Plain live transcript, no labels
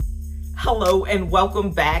Hello and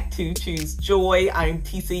welcome back to Choose Joy. I'm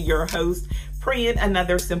TC, your host, praying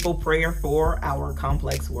another simple prayer for our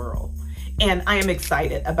complex world. And I am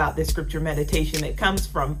excited about this scripture meditation. It comes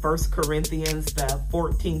from 1 Corinthians, the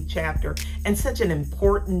 14th chapter, and such an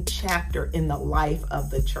important chapter in the life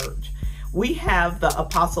of the church. We have the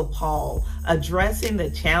Apostle Paul addressing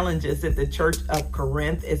the challenges that the church of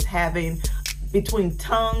Corinth is having between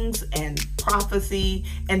tongues and prophecy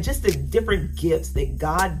and just the different gifts that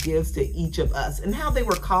God gives to each of us and how they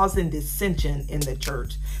were causing dissension in the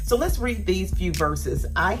church. So let's read these few verses.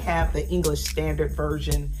 I have the English Standard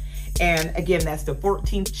Version, and again, that's the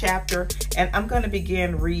 14th chapter, and I'm going to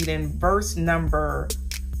begin reading verse number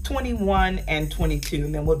 21 and 22,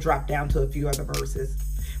 and then we'll drop down to a few other verses.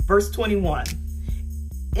 Verse 21,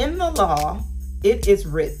 in the law it is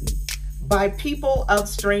written, by people of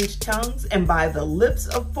strange tongues and by the lips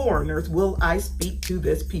of foreigners will I speak to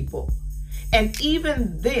this people. And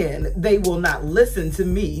even then they will not listen to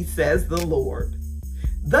me, says the Lord.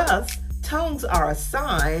 Thus, tongues are a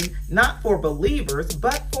sign not for believers,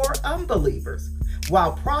 but for unbelievers,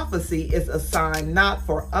 while prophecy is a sign not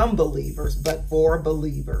for unbelievers, but for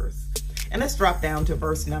believers. And let's drop down to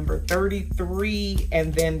verse number 33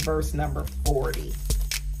 and then verse number 40.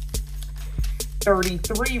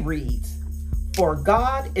 33 reads, for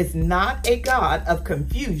God is not a God of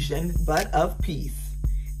confusion, but of peace.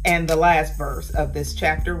 And the last verse of this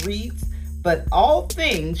chapter reads, but all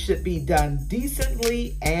things should be done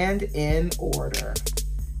decently and in order.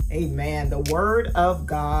 Amen. The word of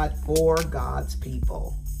God for God's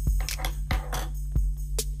people.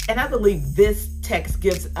 And I believe this text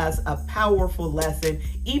gives us a powerful lesson,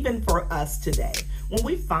 even for us today. When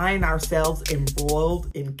we find ourselves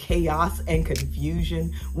embroiled in chaos and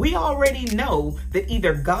confusion, we already know that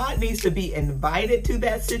either God needs to be invited to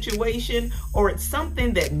that situation or it's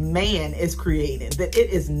something that man is creating, that it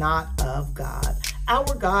is not of God.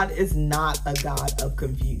 Our God is not a God of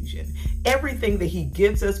confusion. Everything that he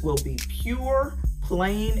gives us will be pure,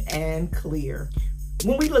 plain, and clear.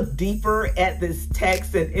 When we look deeper at this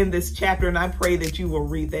text and in this chapter, and I pray that you will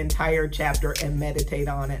read the entire chapter and meditate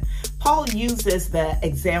on it, Paul uses the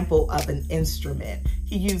example of an instrument.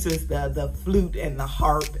 He uses the flute and the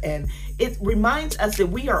harp, and it reminds us that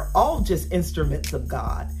we are all just instruments of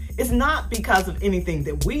God. It's not because of anything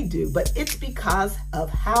that we do, but it's because of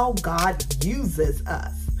how God uses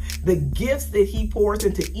us. The gifts that he pours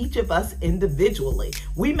into each of us individually.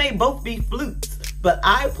 We may both be flutes, but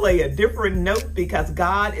I play a different note because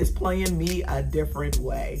God is playing me a different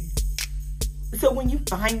way. So when you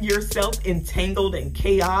find yourself entangled in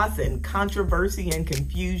chaos and controversy and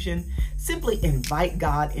confusion, simply invite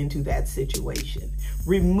God into that situation.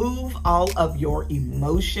 Remove all of your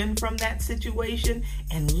emotion from that situation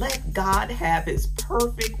and let God have his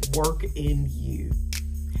perfect work in you.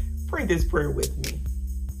 Pray this prayer with me.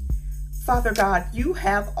 Father God, you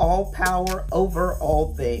have all power over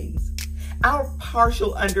all things. Our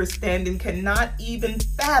partial understanding cannot even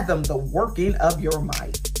fathom the working of your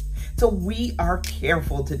might. So we are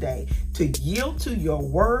careful today to yield to your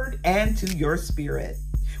word and to your spirit.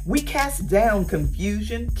 We cast down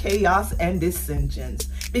confusion, chaos, and dissensions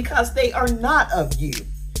because they are not of you.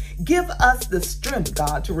 Give us the strength,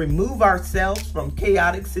 God, to remove ourselves from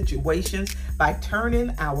chaotic situations by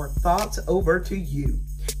turning our thoughts over to you.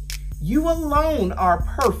 You alone are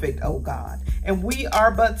perfect, O God, and we are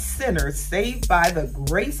but sinners saved by the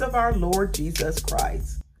grace of our Lord Jesus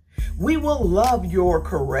Christ. We will love your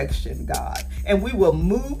correction, God, and we will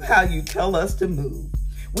move how you tell us to move.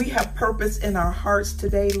 We have purpose in our hearts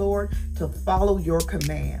today, Lord, to follow your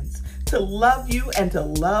commands, to love you and to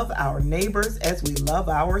love our neighbors as we love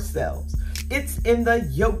ourselves. It's in the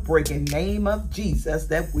yoke-breaking name of Jesus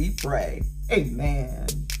that we pray. Amen.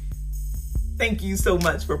 Thank you so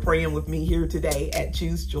much for praying with me here today at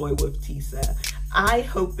Choose Joy with Tisa. I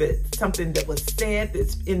hope that something that was said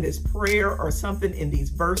that's in this prayer or something in these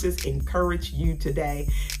verses encourage you today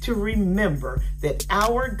to remember that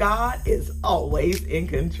our God is always in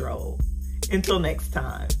control. Until next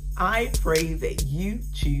time, I pray that you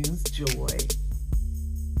choose joy.